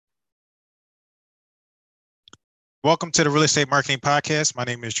Welcome to the Real Estate Marketing Podcast. My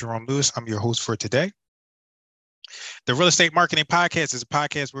name is Jerome Lewis. I'm your host for today. The Real Estate Marketing Podcast is a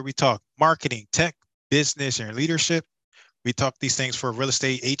podcast where we talk marketing, tech, business, and leadership. We talk these things for real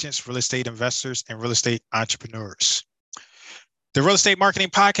estate agents, real estate investors, and real estate entrepreneurs. The Real Estate Marketing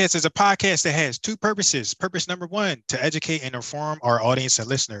Podcast is a podcast that has two purposes. Purpose number one, to educate and inform our audience and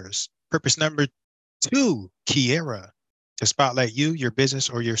listeners. Purpose number two, Kierra, to spotlight you, your business,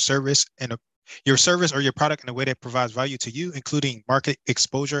 or your service or your product in a way that provides value to you, including market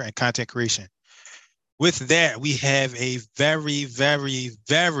exposure and content creation. With that, we have a very, very,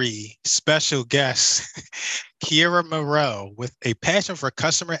 very special guest, Kierra Murrell, with a passion for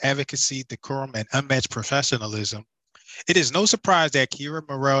customer advocacy, decorum, and unmatched professionalism. It is no surprise that Kierra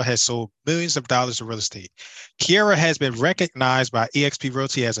Murrell has sold millions of dollars of real estate. Kierra has been recognized by eXp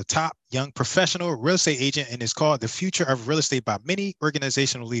Realty as a top young professional real estate agent and is called the future of real estate by many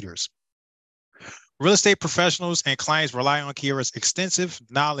organizational leaders. Real estate professionals and clients rely on Kierra's extensive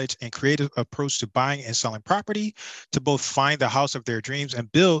knowledge and creative approach to buying and selling property to both find the house of their dreams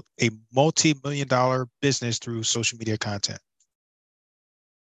and build a multi-million-dollar business through social media content.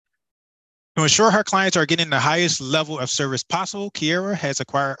 To ensure her clients are getting the highest level of service possible, Kierra has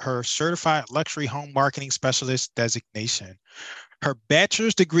acquired her Certified Luxury Home Marketing Specialist designation. Her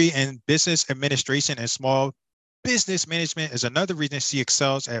bachelor's degree in business administration and small business management is another reason she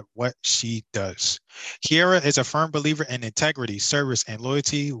excels at what she does. Kierra is a firm believer in integrity, service, and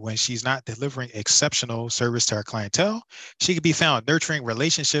loyalty. When she's not delivering exceptional service to her clientele, she can be found nurturing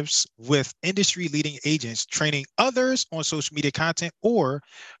relationships with industry-leading agents, training others on social media content, or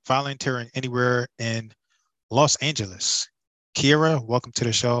volunteering anywhere in Los Angeles. Kierra, welcome to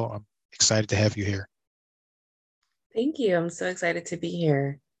the show. I'm excited to have you here. Thank you. I'm so excited to be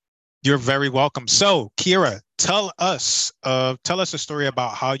here. You're very welcome. So, Kierra, tell us a story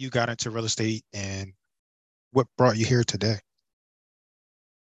about how you got into real estate and what brought you here today.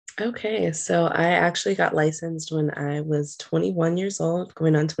 Okay, so I actually got licensed when I was 21 years old,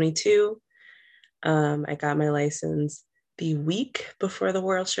 going on 22. I got my license the week before the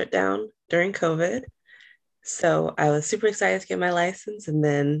world shut down during COVID. So I was super excited to get my license and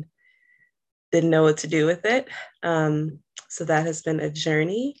then didn't know what to do with it. So that has been a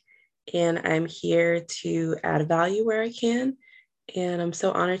journey. And I'm here to add value where I can. And I'm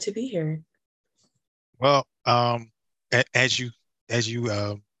so honored to be here. Well, as you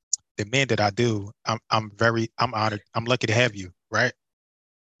demanded I do, I'm honored. I'm lucky to have you, right?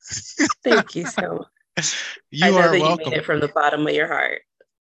 Thank you so much. I You know are that you mean welcome. it from the bottom of your heart.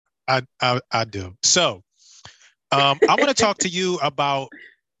 I do. So, I want to talk to you about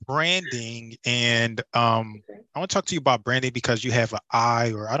branding and I want to talk to you about branding because you have an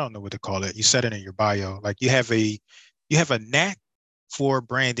eye, or I don't know what to call it. You said it in your bio. Like you have a knack for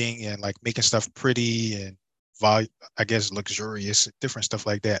branding and like making stuff pretty and I guess luxurious, different stuff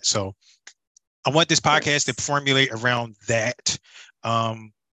like that. So I want this podcast to formulate around that.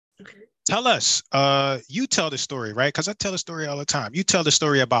 Okay. Tell us, you tell the story, right? Because I tell the story all the time. You tell the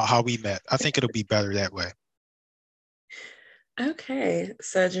story about how we met. I think it'll be better that way. Okay,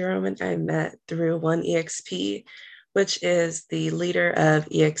 so Jerome and I met through One EXP, which is the leader of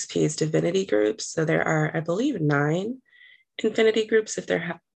EXP's divinity groups. So there are, I believe, 9 infinity groups if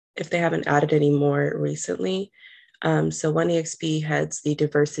they haven't added any more recently. So One EXP heads the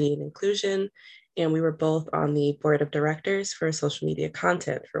diversity and inclusion, and we were both on the board of directors for social media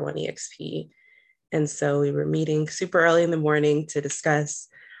content for One EXP. And so we were meeting super early in the morning to discuss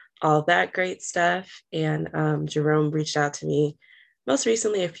all that great stuff. And Jerome reached out to me most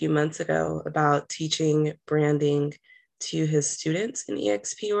recently a few months ago about teaching branding to his students in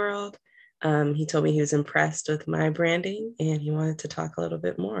EXP world. He told me he was impressed with my branding and he wanted to talk a little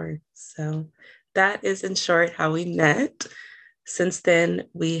bit more. So that is in short how we met. Since then,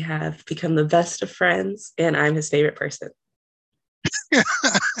 we have become the best of friends and I'm his favorite person.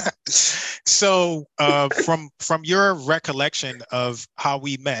 So, from your recollection of how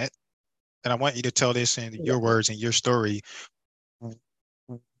we met, and I want you to tell this in your words and your story.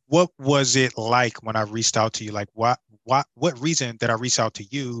 What was it like when I reached out to you? Like, what reason did I reach out to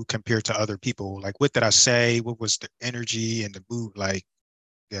you compared to other people? Like, what did I say? What was the energy and the mood like?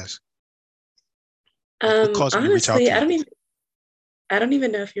 Yes. What caused me to reach out Honestly, to you? I don't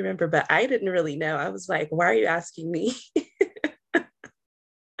even know if you remember, but I didn't really know. I was like, why are you asking me?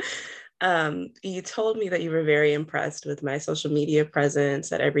 You told me that you were very impressed with my social media presence,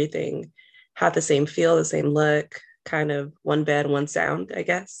 that everything had the same feel, the same look, kind of one bed, one sound, I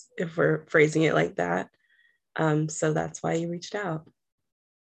guess, if we're phrasing it like that. So that's why you reached out.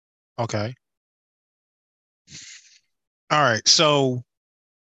 Okay. All right. So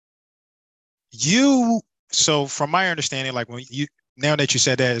you So from my understanding, like now that you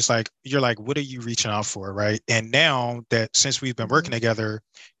said that, it's like you're like, what are you reaching out for, right? And now that since we've been working together,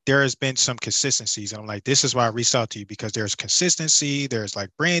 there has been some consistencies. And I'm like, this is why I reached out to you, because there's consistency, there's like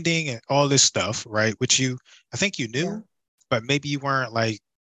branding and all this stuff, right? Which I think you Yeah. knew, but maybe you weren't like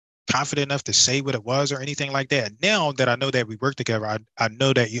confident enough to say what it was or anything like that. Now that I know that we work together, I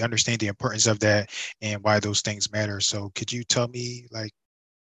know that you understand the importance of that and why those things matter. So could you tell me, like,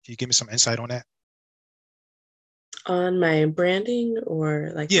 can you give me some insight on that? On my branding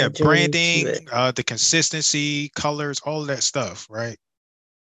or like Yeah, my journey to branding, it? the consistency, colors, all of that stuff, right?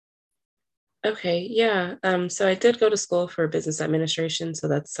 Okay, yeah. So I did go to school for business administration, so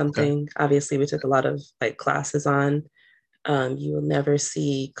that's Okay. something obviously we took a lot of like classes on. You will never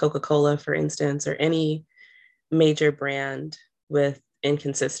see Coca-Cola, for instance, or any major brand with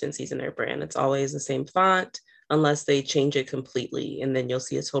inconsistencies in their brand. It's always the same font unless they change it completely, and then you'll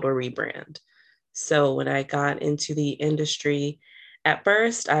see a total rebrand. So when I got into the industry, at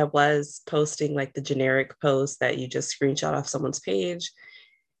first I was posting like the generic post that you just screenshot off someone's page.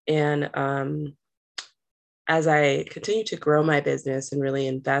 And as I continue to grow my business and really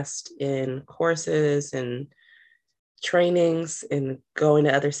invest in courses and trainings and going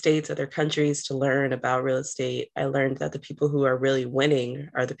to other states, other countries to learn about real estate, I learned that the people who are really winning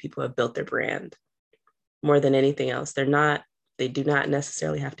are the people who have built their brand more than anything else. They do not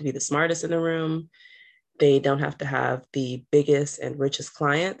necessarily have to be the smartest in the room. They don't have to have the biggest and richest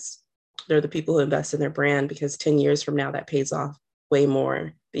clients. They're the people who invest in their brand, because 10 years from now, that pays off way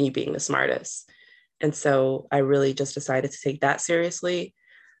more than you being the smartest. And so I really just decided to take that seriously.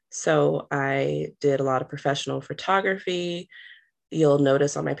 So I did a lot of professional photography. You'll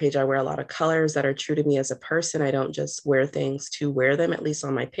notice on my page, I wear a lot of colors that are true to me as a person. I don't just wear things to wear them, at least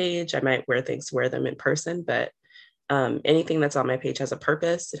on my page. I might wear things to wear them in person, but anything that's on my page has a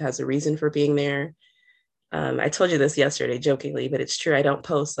purpose. It has a reason for being there. I told you this yesterday jokingly, but it's true. I don't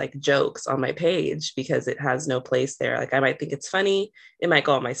post like jokes on my page because it has no place there. Like I might think it's funny, it might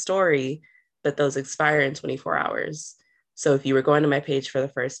go on my story, but those expire in 24 hours. So if you were going to my page for the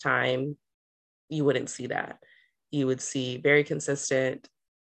first time, you wouldn't see that. You would see very consistent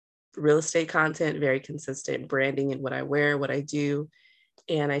real estate content, very consistent branding in what I wear, what I do.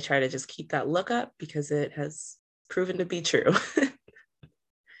 And I try to just keep that look up because it has proven to be true.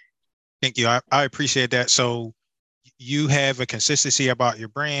 Thank you. I appreciate that. So you have a consistency about your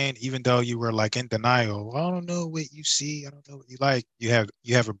brand, even though you were like in denial. I don't know what you see. I don't know what you like. You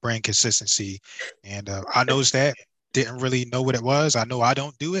have a brand consistency, and I noticed that. Didn't really know what it was. I know I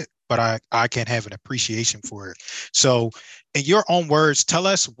don't do it, but I can have an appreciation for it. So, in your own words, tell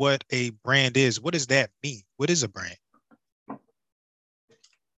us what a brand is. What does that mean? What is a brand?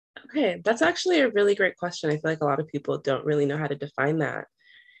 Okay, that's actually a really great question. I feel like a lot of people don't really know how to define that.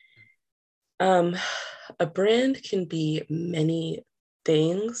 Um, a brand can be many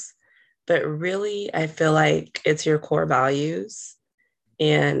things, but really, I feel like it's your core values,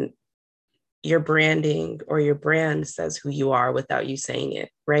 and your branding or your brand says who you are without you saying it,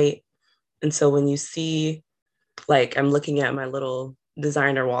 right? And so when you see, like, I'm looking at my little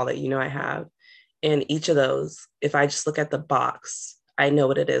designer wall that I have, and each of those, if I just look at the box, I know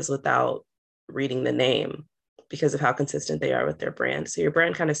what it is without reading the name because of how consistent they are with their brand. So your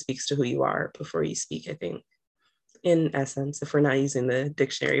brand kind of speaks to who you are before you speak, I think, in essence, if we're not using the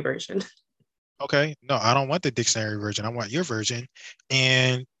dictionary version. Okay. No, I don't want the dictionary version. I want your version.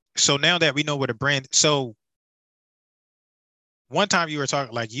 And so now that we know what a brand, so one time you were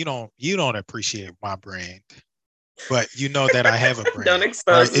talking like you don't appreciate my brand, but you know that I have a Don't brand, right?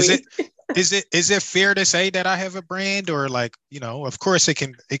 expose Is it me. is it fair to say that I have a brand, or like, of course it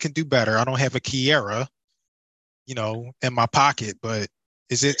can do better. I don't have a Kierra, in my pocket, but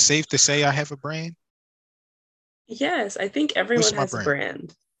is it safe to say I have a brand? Yes, I think What's everyone my has a brand?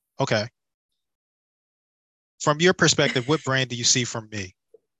 brand. Okay. From your perspective, what brand do you see from me?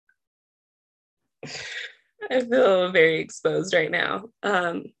 I feel very exposed right now.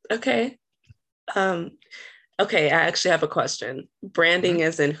 Okay. Um, okay, I actually have a question. Mhm. Branding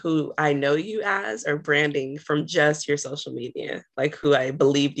as in who I know you as, or branding from just your social media, like who I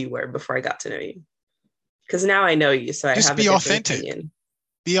believed you were before I got to know you? Because now I know you, so I Just have a be different authentic. opinion.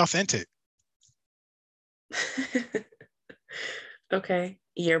 Be authentic. Okay,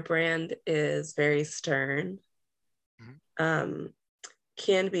 your brand is very stern, Mhm. um,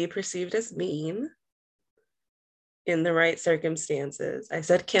 can be perceived as mean in the right circumstances. I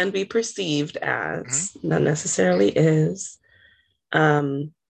said can be perceived Mhm. as, not necessarily is.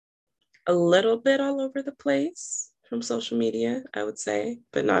 Um, a little bit all over the place from social media, I would say,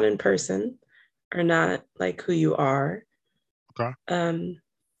 but not in person or not like who you are. Okay. Um,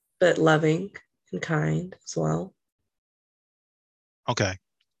 but loving and kind as well. Okay.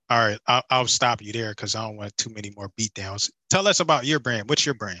 All right. I'll stop you there because I don't want too many more beatdowns. Tell us about your brand. What's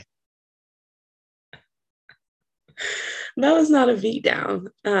your brand? That was not a beat down.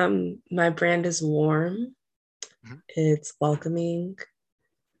 My brand is warm. Mhm. It's welcoming.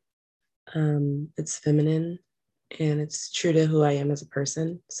 It's feminine, and it's true to who I am as a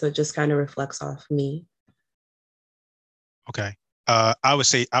person. So it just kind of reflects off me. Okay. I would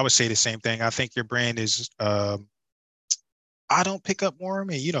say the same thing. I think your brand is I don't pick up warm,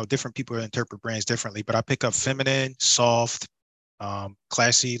 and different people interpret brands differently, but I pick up feminine, soft,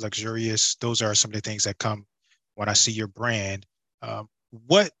 classy, luxurious. Those are some of the things that come when I see your brand.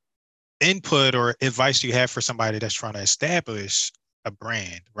 What input or advice do you have for somebody that's trying to establish a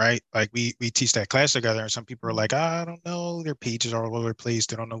brand, right? Like we teach that class together, and some people are like, I don't know, their pages are all over the place.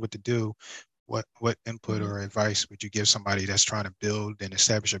 They don't know what to do. What input Mhm. or advice would you give somebody that's trying to build and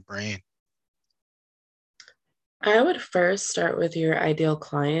establish a brand? I would first start with your ideal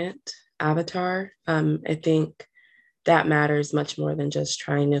client avatar. I think that matters much more than just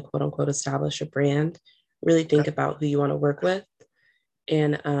trying to quote unquote establish a brand. Really Okay. think about who you want to work with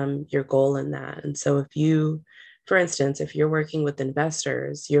and your goal in that. And so, if you, for instance, if you're working with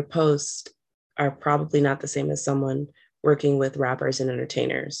investors, your posts are probably not the same as someone working with rappers and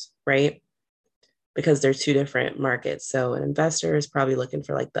entertainers, right? Because they're two different markets. So, an investor is probably looking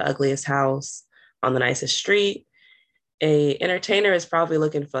for like the ugliest house on the nicest street. A entertainer is probably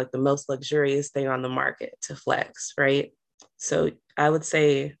looking for like the most luxurious thing on the market to flex, right? So, I would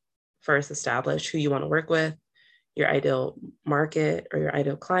say first establish who you want to work with, your ideal market or your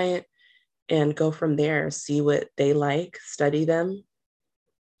ideal client, and go from there. See what they like, study them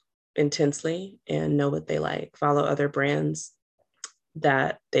intensely, and know what they like. Follow other brands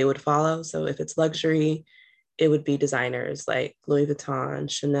that they would follow. So if it's luxury, it would be designers like Louis Vuitton,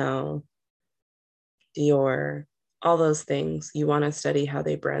 Chanel, Dior, all those things. You want to study how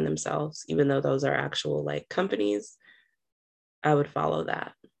they brand themselves, even though those are actual like companies. I would follow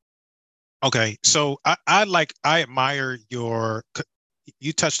that. Okay. So I admire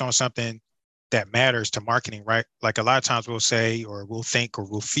you touched on something that matters to marketing, right? Like a lot of times we'll say or we'll think or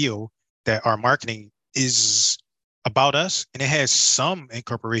we'll feel that our marketing is about us and it has some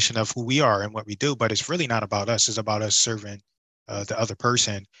incorporation of who we are and what we do, but it's really not about us. It's about us serving the other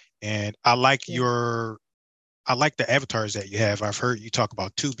person. And Yeah. I like the avatars that you have. I've heard you talk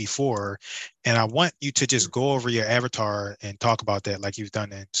about two before, and I want you to just go over your avatar and talk about that like you've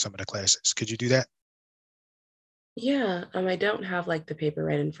done in some of the classes. Could you do that? Yeah, I don't have like the paper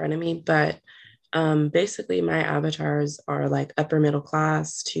right in front of me, but basically my avatars are like upper middle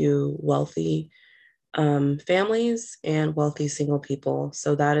class to wealthy families and wealthy single people.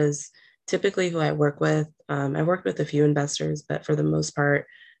 So that is typically who I work with. I worked with a few investors, but for the most part,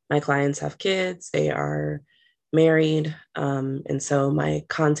 my clients have kids, they are married. And so my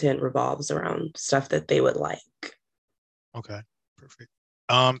content revolves around stuff that they would like. Okay, perfect.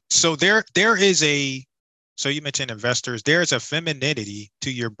 So there is so you mentioned investors. There's a femininity to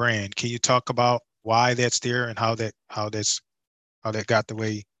your brand. Can you talk about why that's there and how that got the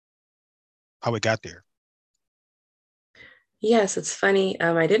way how it got there? Yes, it's funny.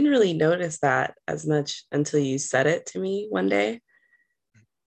 I didn't really notice that as much until you said it to me one day,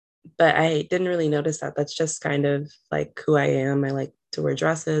 but I didn't really notice that. That's just kind of like who I am. I like to wear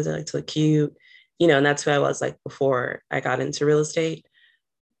dresses, I like to look cute, and that's who I was like before I got into real estate.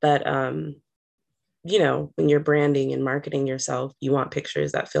 But when you're branding and marketing yourself, you want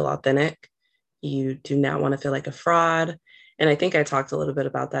pictures that feel authentic. You do not want to feel like a fraud. And I think I talked a little bit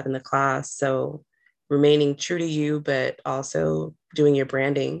about that in the class. So remaining true to you, but also doing your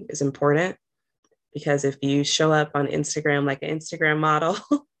branding is important because if you show up on Instagram like an Instagram model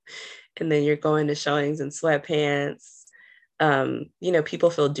and then you're going to showings in sweatpants, people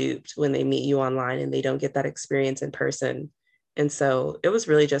feel duped when they meet you online and they don't get that experience in person. And so it was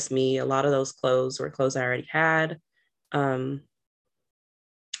really just me. A lot of those clothes were clothes I already had. Um,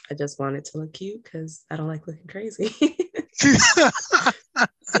 I just wanted to look cute because I don't like looking crazy.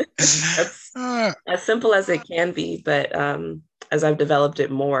 That's Uh, as simple as it can be. But as I've developed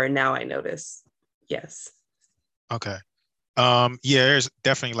it more, now I notice. Yes. okay. Yeah, there's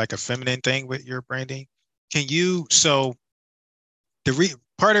definitely like a feminine thing with your branding. So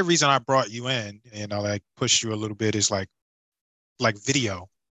part of the reason I brought you in and I like pushed you a little bit is like video.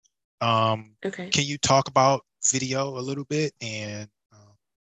 Um, Okay. can you talk about video a little bit and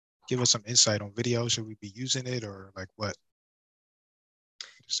give us some insight on video? Should we be using it or like what?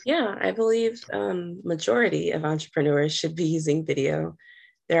 Yeah, I believe majority of entrepreneurs should be using video.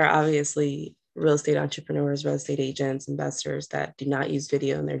 There are obviously real estate entrepreneurs, real estate agents, investors that do not use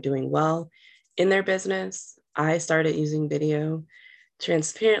video and they're doing well in their business, I started using video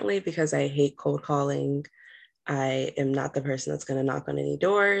transparently because I hate cold calling. I am not the person that's going to knock on any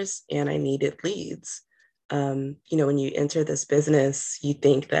doors, and I needed leads. When you enter this business, you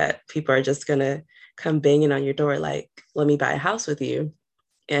think that people are just going to come banging on your door like, let me buy a house with you.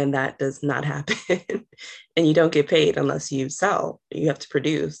 And that does not happen. And you don't get paid unless you sell. You have to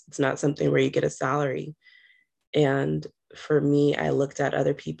produce. It's not something where you get a salary. And for me, I looked at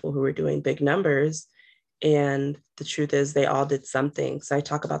other people who were doing big numbers. And the truth is, they all did something. So I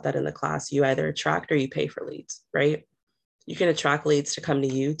talk about that in the class. You either attract or you pay for leads, right? You can attract leads to come to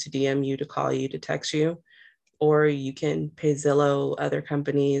you, to DM you, to call you, to text you, or you can pay Zillow, other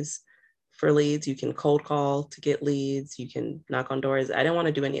companies for leads. You can cold call to get leads. You can knock on doors. I don't want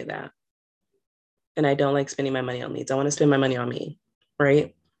to do any of that. And I don't like spending my money on leads. I want to spend my money on me,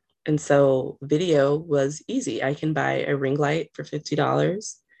 right? And so video was easy. I can buy a ring light for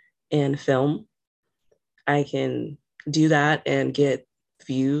 $50 and film. I can do that and get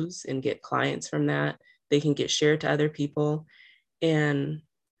views and get clients from that. They can get shared to other people. And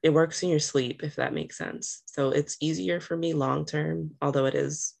it works in your sleep, if that makes sense. So it's easier for me long term, although it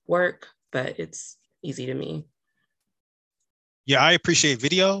is work, but it's easy to me. Yeah, I appreciate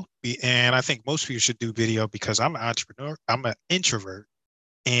video, and I think most people should do video because I'm an entrepreneur. I'm an introvert,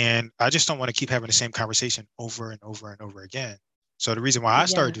 and I just don't want to keep having the same conversation over and over and over again. So the reason why I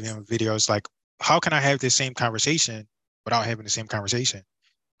started Yes. doing videos, like, how can I have this same conversation without having the same conversation?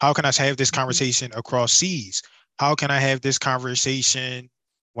 How can I have this conversation across seas? How can I have this conversation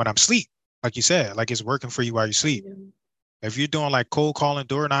when I'm asleep? Like you said, like it's working for you while you sleep. Yeah. If you're doing like cold calling,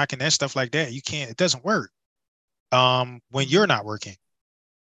 door knocking, that stuff like that, you can't, it doesn't work when you're not working.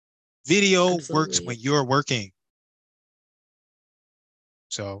 Video works when Absolutely. you're working.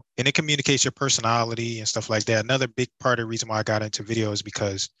 So, and it communicates your personality and stuff like that. Another big part of the reason why I got into video is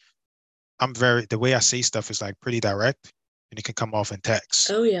because the way I say stuff is like pretty direct and it can come off in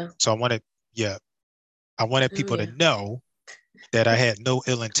text. Oh, yeah. So I wanted Oh, people to yeah. know that I had no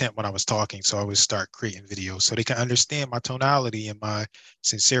ill intent when I was talking. So I would start creating videos so they can understand my tonality and my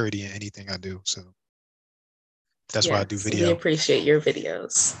sincerity in anything I do. So that's why I do Yes. We video. appreciate your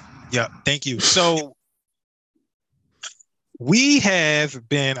videos. Yeah. Thank you. So we have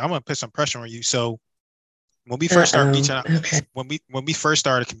been, I'm going to put some pressure on you. So when we first started Uh-oh. reaching out, Okay. when we first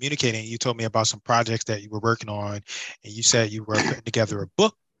started communicating, you told me about some projects that you were working on, and you said you were putting together a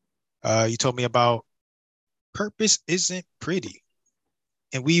book. You told me about purpose isn't pretty,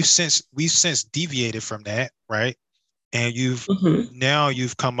 and we've since deviated from that, right? And Mm-hmm.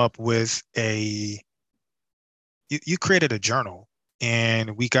 you've come up with you created a journal,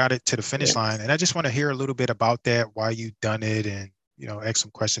 and we got it to the finish line. Yes. And I just want to hear a little bit about that, why you done it, and ask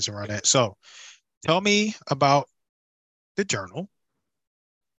some questions around that. So tell me about the journal.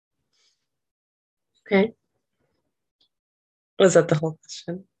 Okay. Was that the whole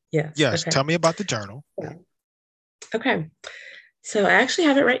question? Yes. Yes, Okay. tell me about the journal. Yeah. Okay. So I actually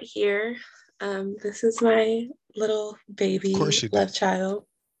have it right here. This is my little Of course baby you do. love child.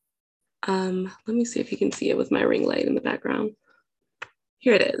 Let me see if you can see it with my ring light in the background.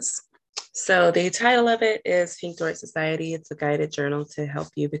 Here it is. So the title of it is Pink Door Society. It's a guided journal to help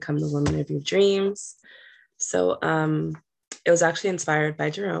you become the woman of your dreams. So it was actually inspired by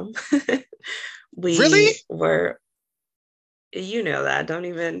Jerome. Really? We were, you know that. Don't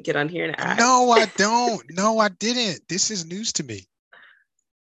even get on here and act. No, I don't. No, I didn't. This is news to me.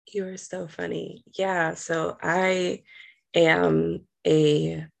 You are so funny. Yeah. So I am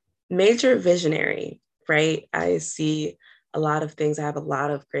a major visionary, right? I see a lot of things. I have a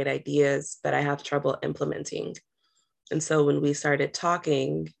lot of great ideas, but I have trouble implementing. And so when we started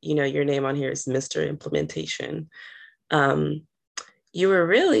talking, your name on here is Mr. Implementation. Um, you were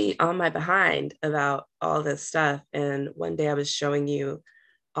really on my behind about all this stuff. And one day I was showing you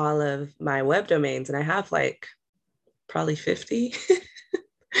all of my web domains, and I have like probably 50.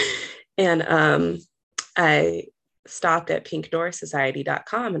 And I stopped at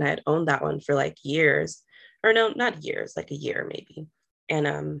pinkdoorsociety.com, and I had owned that one for like years, or no, not years, like a year maybe. And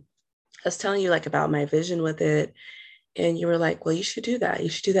I was telling you like about my vision with it. And you were like, well, you should do that. You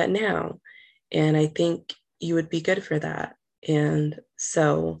should do that now. And I think you would be good for that. And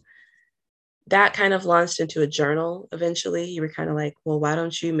so that kind of launched into a journal eventually. You were kind of like, well, why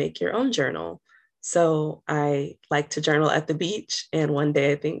don't you make your own journal? So I like to journal at the beach. And one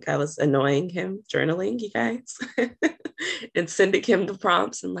day I think I was annoying him journaling, you guys, and sending him the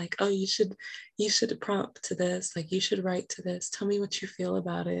prompts and like, oh, you should prompt to this. Like you should write to this. Tell me what you feel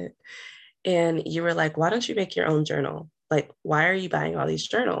about it. And you were like, why don't you make your own journal? Like, why are you buying all these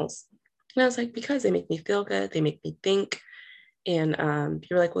journals? And I was like, because they make me feel good. They make me think. And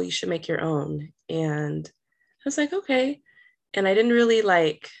you were like, well, you should make your own. And I was like, okay. And I didn't really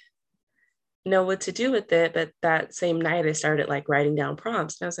like know what to do with it. But that same night, I started like writing down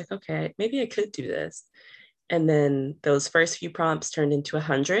prompts. And I was like, okay, maybe I could do this. And then those first few prompts turned into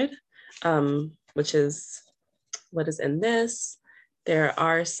 100, which is what is in this. There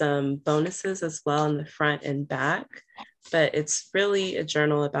are some bonuses as well in the front and back, but it's really a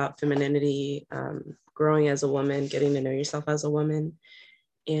journal about femininity, growing as a woman, getting to know yourself as a woman,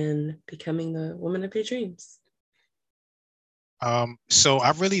 and becoming the woman of your dreams. So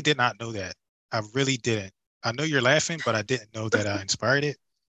I really did not know that. I really didn't. I know you're laughing, but I didn't know that I inspired it.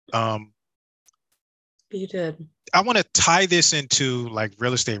 Um, You did. I want to tie this into like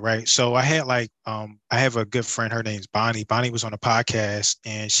real estate, right? So I had like I have a good friend, her name's Bonnie. Bonnie was on a podcast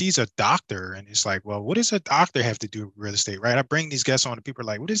and she's a doctor. And it's like, well, what does a doctor have to do with real estate, right? I bring these guests on and people are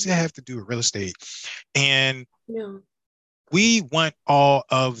like, what does it have to do with real estate? And Yeah. we want all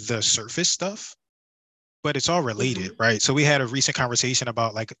of the surface stuff, but it's all related, Mm-hmm. right? So we had a recent conversation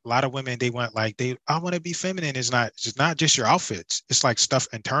about like a lot of women, they want like I want to be feminine. It's not just your outfits. It's like stuff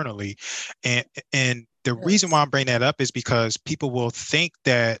internally. And the reason why Yes. I'm bringing that up is because people will think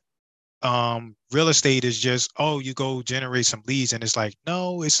that real estate is just, oh, you go generate some leads. And it's like,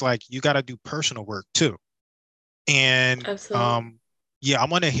 no, it's like you got to do personal work too. And Absolutely. yeah, I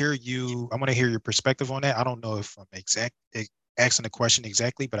want to hear your perspective on that. I don't know if I'm asking the question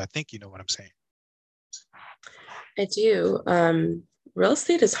exactly, but I think you know what I'm saying. I do. Real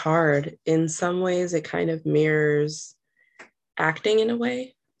estate is hard. In some ways, it kind of mirrors acting in a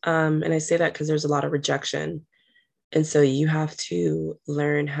way. And I say that because there's a lot of rejection. And so you have to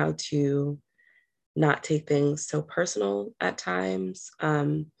learn how to not take things so personal at times,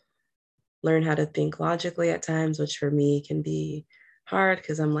 learn how to think logically at times, which for me can be hard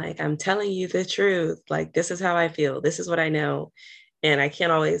because I'm like, I'm telling you the truth. Like, this is how I feel. This is what I know. And I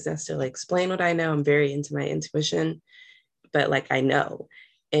can't always necessarily explain what I know. I'm very into my intuition, but like I know.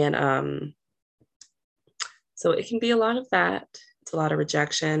 And so it can be a lot of that. It's a lot of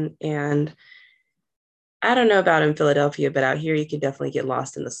rejection. And I don't know about in Philadelphia, but out here you can definitely get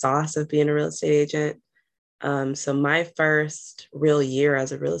lost in the sauce of being a real estate agent. So my first real year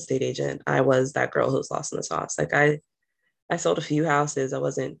as a real estate agent, I was that girl who was lost in the sauce. Like I sold a few houses. I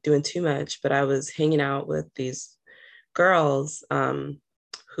wasn't doing too much, but I was hanging out with these girls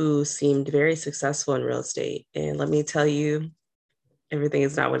who seemed very successful in real estate. And let me tell you, everything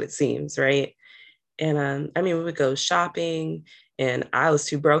is not what it seems, right? And I mean, we would go shopping, and I was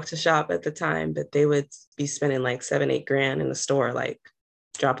too broke to shop at the time, but they would be spending like 7, 8 grand in the store, like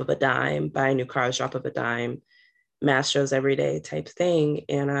drop of a dime, buy new cars, drop of a dime, mass shows every day type thing.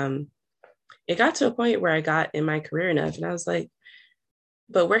 And it got to a point where I got in my career enough, and I was like,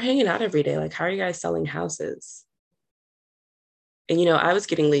 but we're hanging out every day. Like, how are you guys selling houses? And I was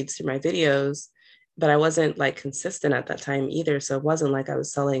getting leads through my videos, but I wasn't like consistent at that time either. So it wasn't like I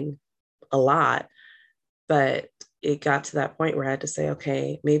was selling a lot. But it got to that point where I had to say,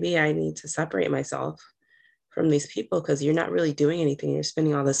 okay, maybe I need to separate myself from these people because you're not really doing anything. You're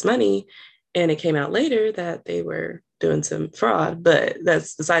spending all this money. And it came out later that they were doing some fraud, but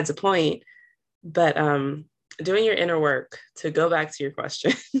that's besides the point. But doing your inner work, to go back to your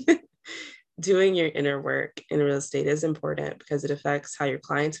question, doing your inner work in real estate is important because it affects how your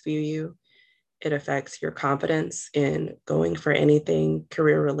clients view you. It affects your confidence in going for anything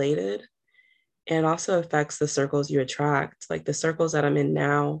career related, and also affects the circles you attract. Like the circles that I'm in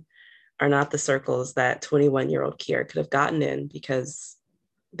now are not the circles that 21-year-old Kierra could have gotten in because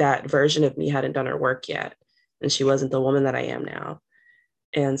that version of me hadn't done her work yet. And she wasn't the woman that I am now.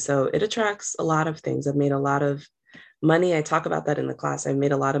 And so it attracts a lot of things. I've made a lot of money. I talk about that in the class. I've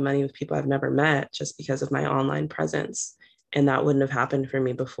made a lot of money with people I've never met just because of my online presence. And that wouldn't have happened for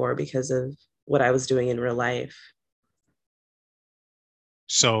me before because of what I was doing in real life.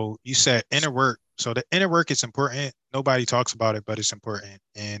 So you said inner work. So the inner work is important. Nobody talks about it, but it's important.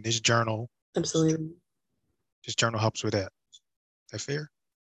 And Absolutely. this journal helps with that. Is that fair?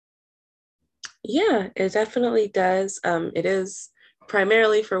 Yeah, it definitely does. It is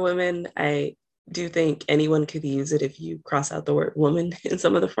primarily for women. I do think anyone could use it if you cross out the word woman in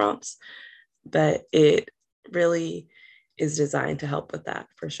some of the prompts, but it really is designed to help with that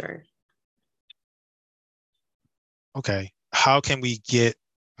for sure. Okay. How can we get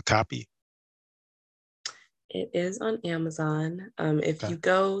a copy? It is on Amazon. If Okay. you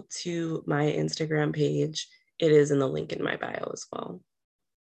go to my Instagram page, it is in the link in my bio as well.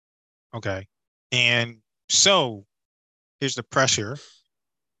 Okay. And so here's the pressure.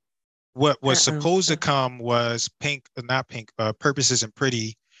 What was Uh-oh. supposed to come was pink, not pink, Purpose Isn't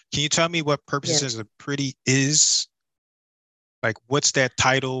Pretty. Can you tell me what Purpose Yeah. Isn't Pretty is? Like, what's that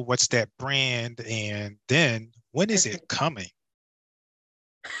title? What's that brand? And then when is it coming?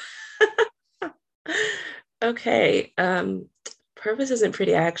 Okay. Purpose Isn't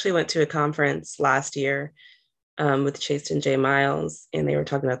Pretty. I actually went to a conference last year with Chase and Jay Miles, and they were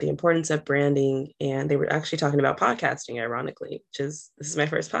talking about the importance of branding, and they were actually talking about podcasting, ironically, which is this is my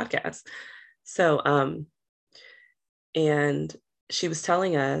first podcast. So, and she was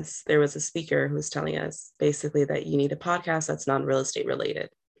telling us, there was a speaker who was telling us basically that you need a podcast that's non-real estate related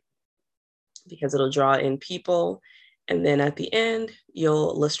because it'll draw in people. And then at the end,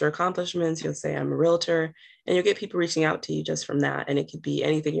 you'll list your accomplishments. You'll say, I'm a realtor, and you'll get people reaching out to you just from that. And it could be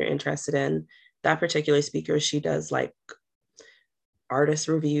anything you're interested in. That particular speaker, she does like artist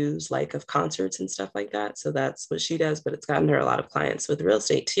reviews, like of concerts and stuff like that. So that's what she does, but it's gotten her a lot of clients with real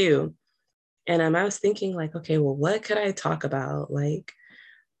estate too. And I was thinking, like, okay, well, what could I talk about? Like,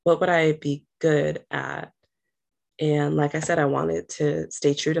 what would I be good at? And like I said, I wanted to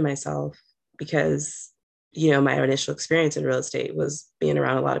stay true to myself because, my initial experience in real estate was being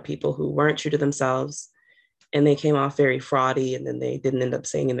around a lot of people who weren't true to themselves and they came off very fraudy and then they didn't end up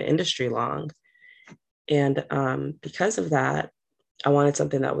staying in the industry long. And because of that, I wanted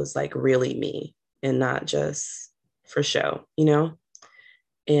something that was like really me and not just for show.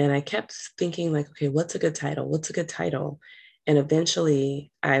 And I kept thinking, like, okay, what's a good title? What's a good title? And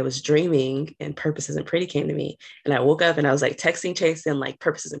eventually I was dreaming and Purpose Isn't Pretty came to me. And I woke up and I was like texting Chase and like,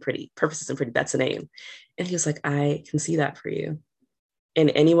 Purpose Isn't Pretty. Purpose Isn't Pretty. That's the name. And he was like, I can see that for you.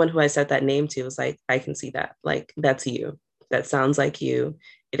 And anyone who I said that name to was like, I can see that. Like, that's you. That sounds like you.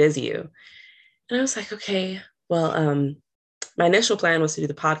 It is you. And I was like, okay, well, my initial plan was to do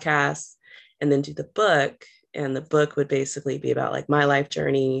the podcast and then do the book. And the book would basically be about like my life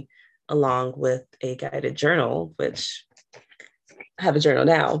journey along with a guided journal, which I have a journal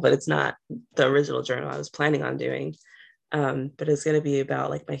now, but it's not the original journal I was planning on doing. But it's going to be about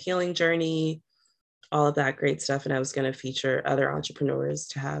like my healing journey, all of that great stuff. And I was going to feature other entrepreneurs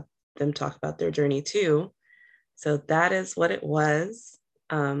to have them talk about their journey too. So that is what it was.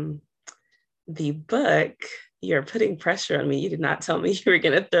 The book, you're putting pressure on me. You did not tell me you were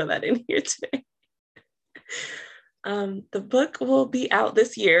going to throw that in here today. The book will be out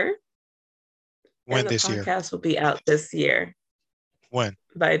this year. When and the this year? podcast will be out this year. When?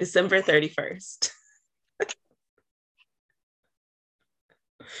 By December 31st.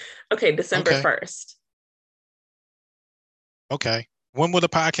 Okay, December 1st. Okay. When will the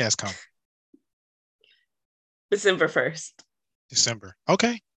podcast come? December 1st. December.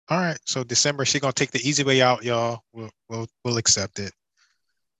 Okay. All right. So December, she's gonna take the easy way out, y'all. We'll accept it.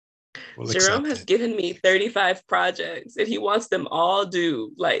 Jerome has given me 35 projects and he wants them all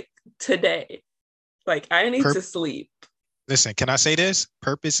due like today. Like I need to sleep. Listen, can I say this?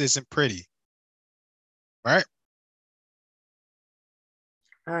 Purpose isn't pretty. Right?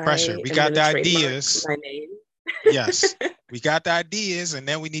 Pressure. We got the ideas. My name. Yes. We got the ideas and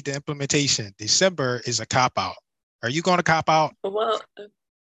then we need the implementation. December is a cop out. Are you going to cop out? Well,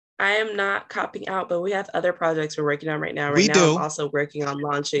 I am not copping out, but we have other projects we're working on right now. We do. I'm also working on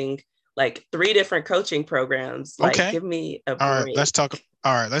launching like 3 different coaching programs. Like, okay. Give me a break. All right, let's talk.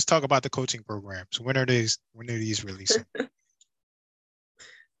 All right, let's talk about the coaching programs. When are these releasing?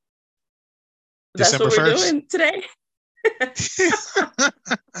 That's December what we're 1st? doing today.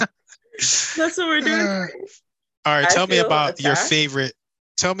 That's what we're doing. All right, tell me about your favorite.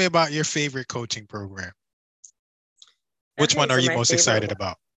 Tell me about your favorite coaching program. Which one are you most excited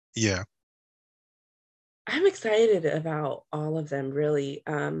about? Yeah. I'm excited about all of them, really.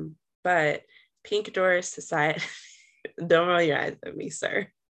 But Pink Door Society, don't roll your eyes at me, sir.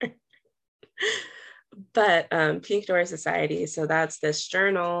 But Pink Door Society, so that's this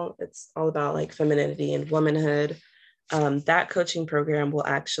journal. It's all about like femininity and womanhood. That coaching program will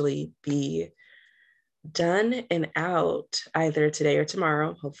actually be done and out either today or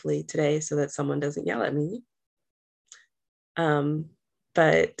tomorrow, hopefully today, so that someone doesn't yell at me.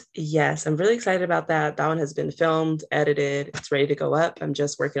 But yes, I'm really excited about that. That one has been filmed, edited, it's ready to go up. I'm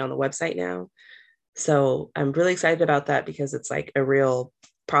just working on the website now. So I'm really excited about that because it's like a real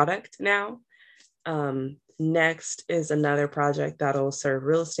product now. Next is another project that'll serve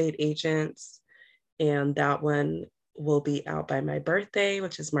real estate agents. And that one will be out by my birthday,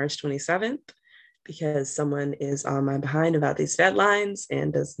 which is March 27th, because someone is on my behind about these deadlines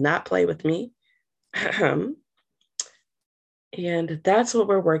and does not play with me. And that's what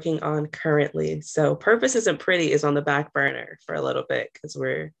we're working on currently. So Purpose Isn't Pretty is on the back burner for a little bit because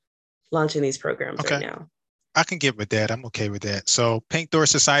we're launching these programs right now. I can get with that. I'm okay with that. So Pink Door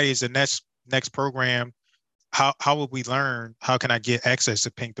Society is the next program. How would we learn? How can I get access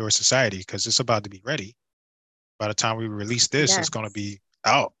to Pink Door Society? Because it's about to be ready. By the time we release this, it's Yes, going to be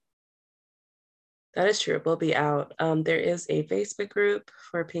out. that is true. It will be out. There is a Facebook group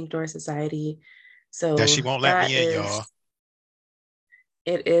for Pink Door Society. That So she won't let that me in, is, y'all.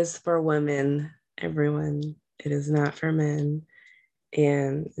 it is for women, everyone. It is not for men.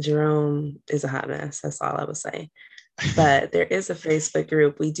 And Jerome is a hot mess. That's all I would say. But there is a Facebook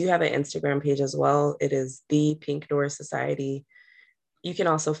group. We do have an Instagram page as well. It is the Pink Door Society. You can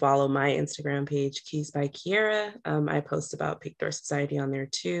also follow my Instagram page, Keys by Kierra. I post about Pink Door Society on there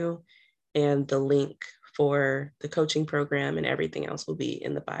too. And the link for the coaching program and everything else will be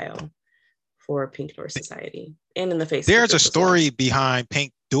in the bio for Pink Door Society and in the Facebook There's a group as well. story behind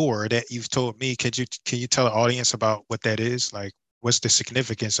Pink Door that you've told me. Can you tell the audience about what that is? Like, what's the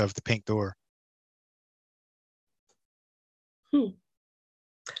significance of the Pink Door? Hmm.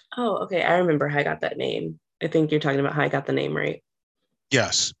 Oh, okay. I remember how I got that name. I think you're talking about how I got the name, right?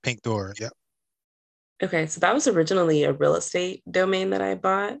 Yes, Pink Door. Yep. Okay, so that was originally a real estate domain that I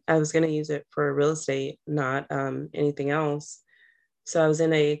bought. I was going to use it for real estate, not anything else. So I was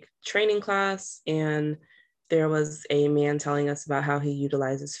in a training class, and there was a man telling us about how he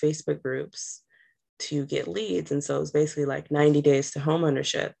utilizes Facebook groups to get leads. And so it was basically like 90 days to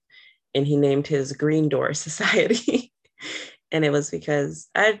homeownership. And he named his Green Door Society. And it was because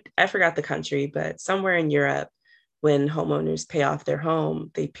I forgot the country, but somewhere in Europe, when homeowners pay off their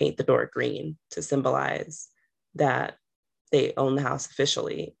home, they paint the door green to symbolize that they own the house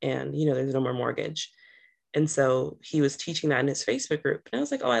officially and there's no more mortgage. And so he was teaching that in his Facebook group. And I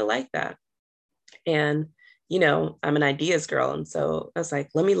was like, oh, I like that. And I'm an ideas girl. And so I was like,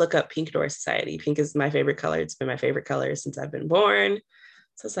 let me look up Pink Door Society. Pink is my favorite color. It's been my favorite color since I've been born.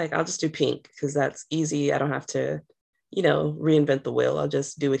 So it's like, I'll just do pink because that's easy. I don't have to, reinvent the wheel. I'll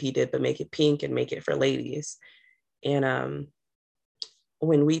just do what he did, but make it pink and make it for ladies. And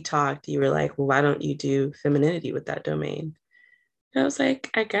when we talked, you were like, well, why don't you do femininity with that domain? And I was like,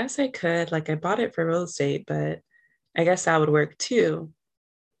 I guess I could. Like, I bought it for real estate, but I guess that would work too.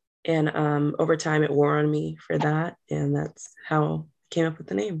 And over time, it wore on me for that. And that's how I came up with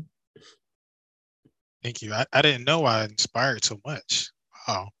the name. Thank you. I didn't know I inspired so much.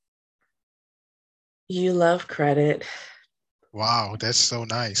 Wow. You love credit. Wow, that's so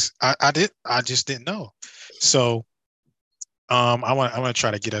nice. I just didn't know. So I want to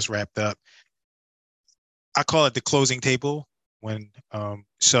try to get us wrapped up. I call it the closing table.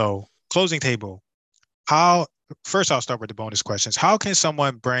 So closing table. How First I'll start with the bonus questions. How can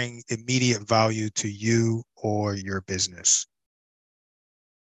someone bring immediate value to you or your business?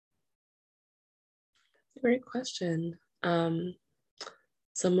 Great question.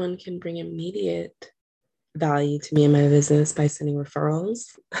 Someone can bring immediate value to me and my business by sending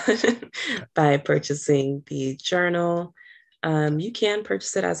referrals, by purchasing the journal. You can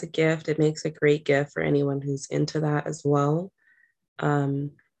purchase it as a gift. It makes a great gift for anyone who's into that as well.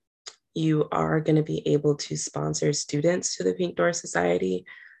 Um, you are going to be able to sponsor students to the Pink Door Society.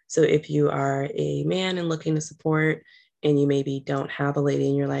 So if you are a man and looking to support, and you maybe don't have a lady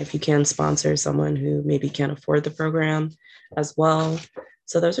in your life, you can sponsor someone who maybe can't afford the program as well.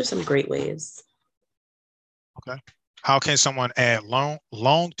 So those are some great ways. Okay. How can someone add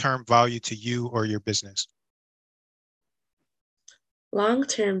long-term value to you or your business?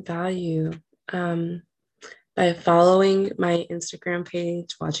 Long-term value. Um, by following my Instagram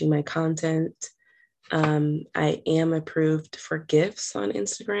page, watching my content. I am approved for gifts on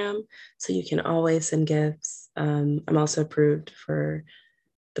Instagram, so you can always send gifts. I'm also approved for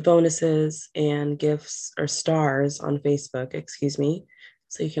the bonuses and gifts or stars on Facebook, excuse me.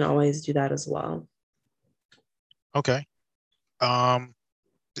 So you can always do that as well. Okay. Um,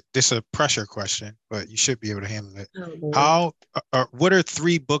 this is a pressure question, but you should be able to handle it. Oh, Lord. What are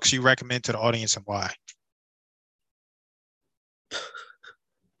 3 books you recommend to the audience and why?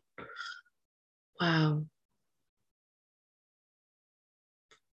 Wow.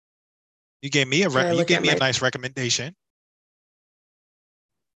 Can I You look gave at me a my... nice recommendation.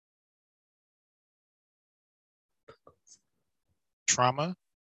 Trauma.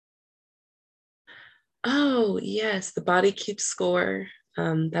 Oh, yes, The Body Keeps Score.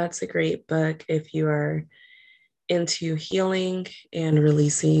 That's a great book if you are into healing and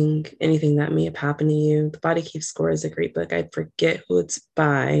releasing anything that may have happened to you. The Body Keeps Score is a great book. I forget who it's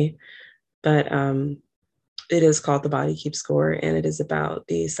by, but it is called The Body Keeps Score, and it is about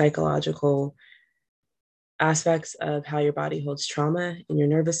the psychological aspects of how your body holds trauma in your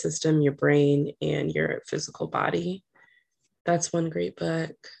nervous system, your brain, and your physical body. That's one great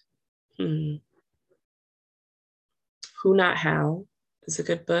book. Hmm. Who Not How is a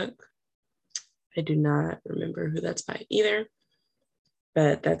good book. I do not remember who that's by either.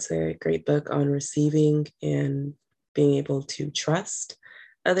 but that's a great book on receiving and being able to trust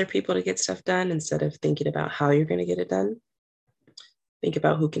other people to get stuff done instead of thinking about how you're going to get it done. Think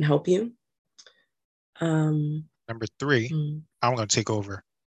about who can help you. Number 3, I'm going to take over.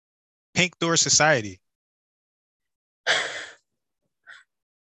 Pink Door Society.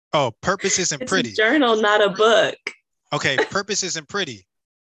 Oh, Purpose Isn't It's Pretty. a journal, not a book. Okay, Purpose Isn't Pretty.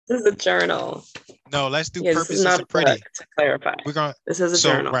 This is a journal. No, let's do Yeah, Purpose Isn't Pretty. To clarify, this is a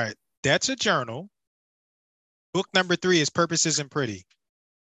journal. Right, that's a journal. Book number 3 is Purpose Isn't Pretty.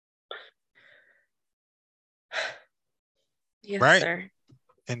 Yes, right? Sir.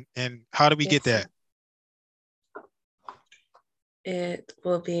 And how do we get that? Sir. It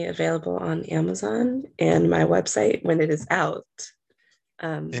will be available on Amazon and my website when it is out.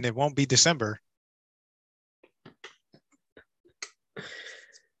 And it won't be December.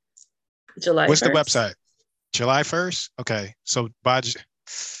 July 1st. What's the website? July 1st? Okay. So by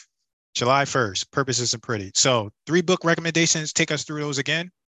July 1st, Purpose Isn't Pretty. So 3 book recommendations. Take us through those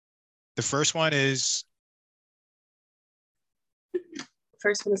again. The first one is?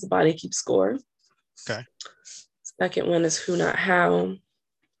 First one is The Body Keeps Score. Okay. Second one is Who Not How.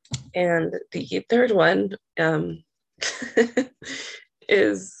 And the third one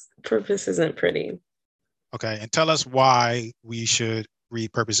is Purpose Isn't Pretty. Okay. And tell us why we should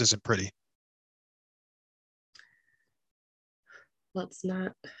read Purpose Isn't Pretty. Well, it's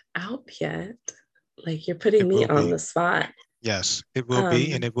not out yet. Like, you're putting me on the spot. Yes, it will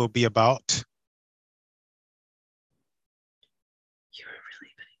be. And it will be about? You are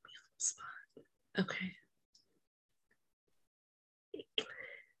really putting me on the spot. Okay.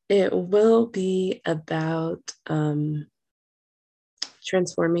 It will be about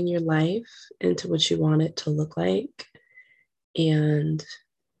transforming your life into what you want it to look like, and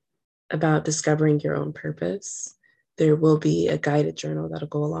about discovering your own purpose. There will be a guided journal that'll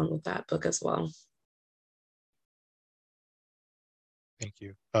go along with that book as well. Thank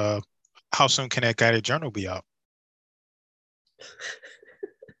you. How soon can that guided journal be out?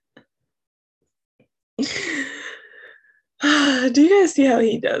 Do you guys see how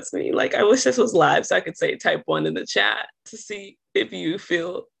he does me? Like, I wish this was live so I could say type 1 in the chat to see if you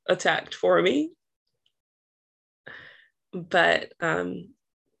feel attacked for me. But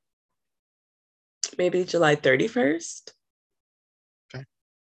maybe July 31st. Okay.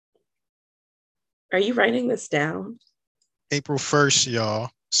 Are you writing this down? April 1st, y'all.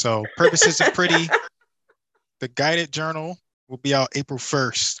 So Purpose Isn't Pretty. The guided journal will be out April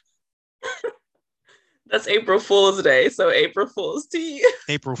 1st. That's April Fool's Day. So April Fool's Tea.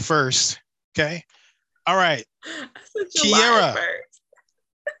 April 1st. Okay. All right. Kierra.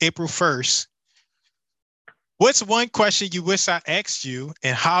 April 1st. What's one question you wish I asked you,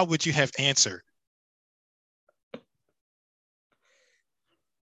 and how would you have answered?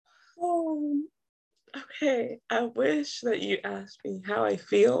 Okay. I wish that you asked me how I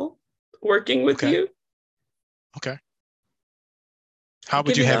feel working with you. Okay. How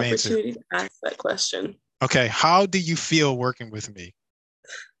would you have answered? Opportunity to ask that question. Okay. How do you feel working with me?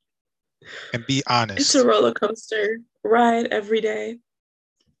 And be honest. It's a roller coaster ride every day.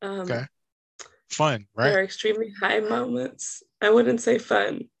 Okay. Fun, right? There are extremely high moments. I wouldn't say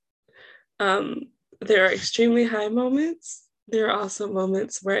fun. There are extremely high moments. There are also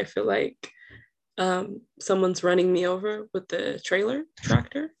moments where I feel like someone's running me over with the tractor.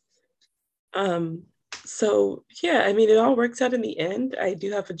 So yeah, I mean, it all works out in the end. I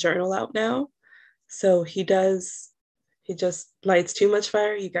do have a journal out now. So he just lights too much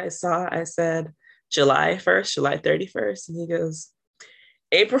fire. You guys saw, I said July 1st, July 31st, and he goes,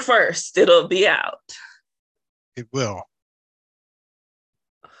 April 1st, it'll be out. It will.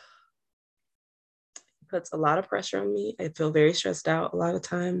 It puts a lot of pressure on me. I feel very stressed out a lot of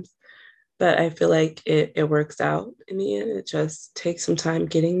times, but I feel like it works out in the end. It just takes some time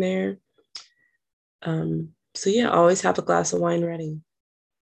getting there. So yeah, always have a glass of wine ready.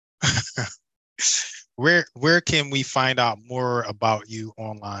 Where can we find out more about you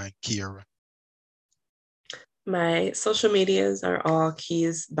online, Kierra? My social medias are all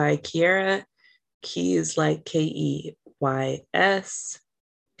Keys by Kierra. Keys like KEYSBYKIERRA.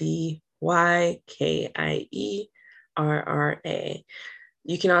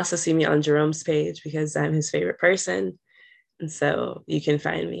 You can also see me on Jerome's page because I'm his favorite person. And so you can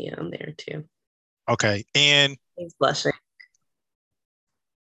find me on there too. Okay. And he's blushing.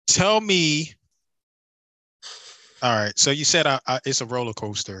 Tell me. All right. So you said it's a roller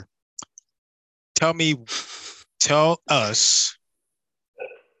coaster. Tell us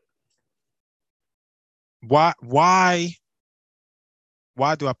why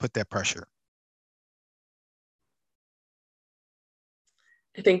do I put that pressure?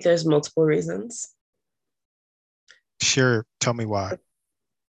 I think there's multiple reasons. Sure. Tell me why.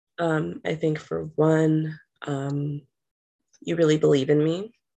 I think for one, you really believe in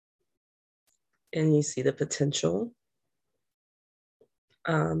me and you see the potential.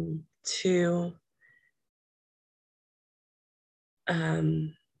 Two, I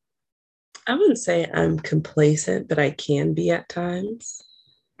wouldn't say I'm complacent, but I can be at times.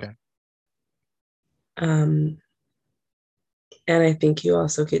 Okay. And I think you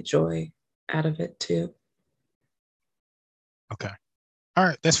also get joy out of it too. Okay. All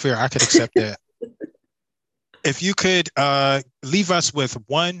right. That's fair. I could accept that. If you could leave us with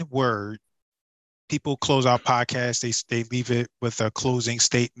one word, people close our podcast, they leave it with a closing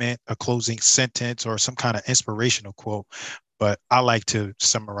statement, a closing sentence, or some kind of inspirational quote. But I like to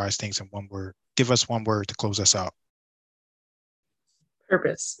summarize things in one word. Give us one word to close us out.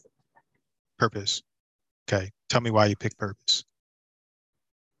 Purpose. Purpose. Okay. Tell me why you picked purpose.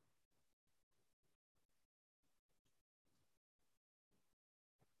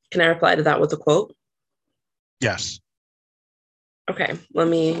 Can I reply to that with a quote? Yes. Okay, let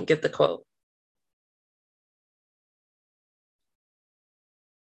me get the quote.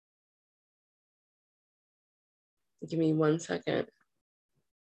 Give me 1 second.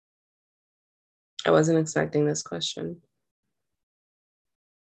 I wasn't expecting this question.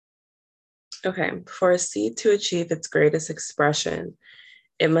 Okay, for a seed to achieve its greatest expression,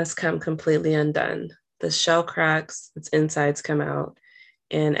 it must come completely undone. The shell cracks, its insides come out,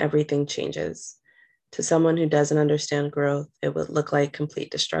 and everything changes. To someone who doesn't understand growth, it would look like complete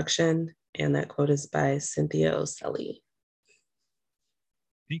destruction. And that quote is by Cynthia Oselli.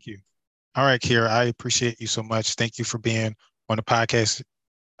 Thank you. All right, Kierra, I appreciate you so much. Thank you for being on the podcast.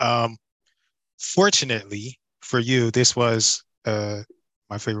 Fortunately for you, this was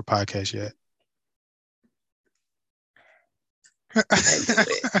my favorite podcast yet.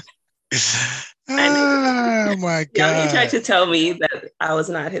 I knew it. Oh my God. He tried to tell me that I was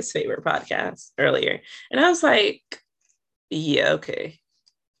not his favorite podcast earlier. And I was like, yeah, okay.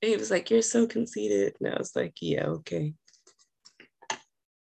 And he was like, you're so conceited. And I was like, yeah, okay.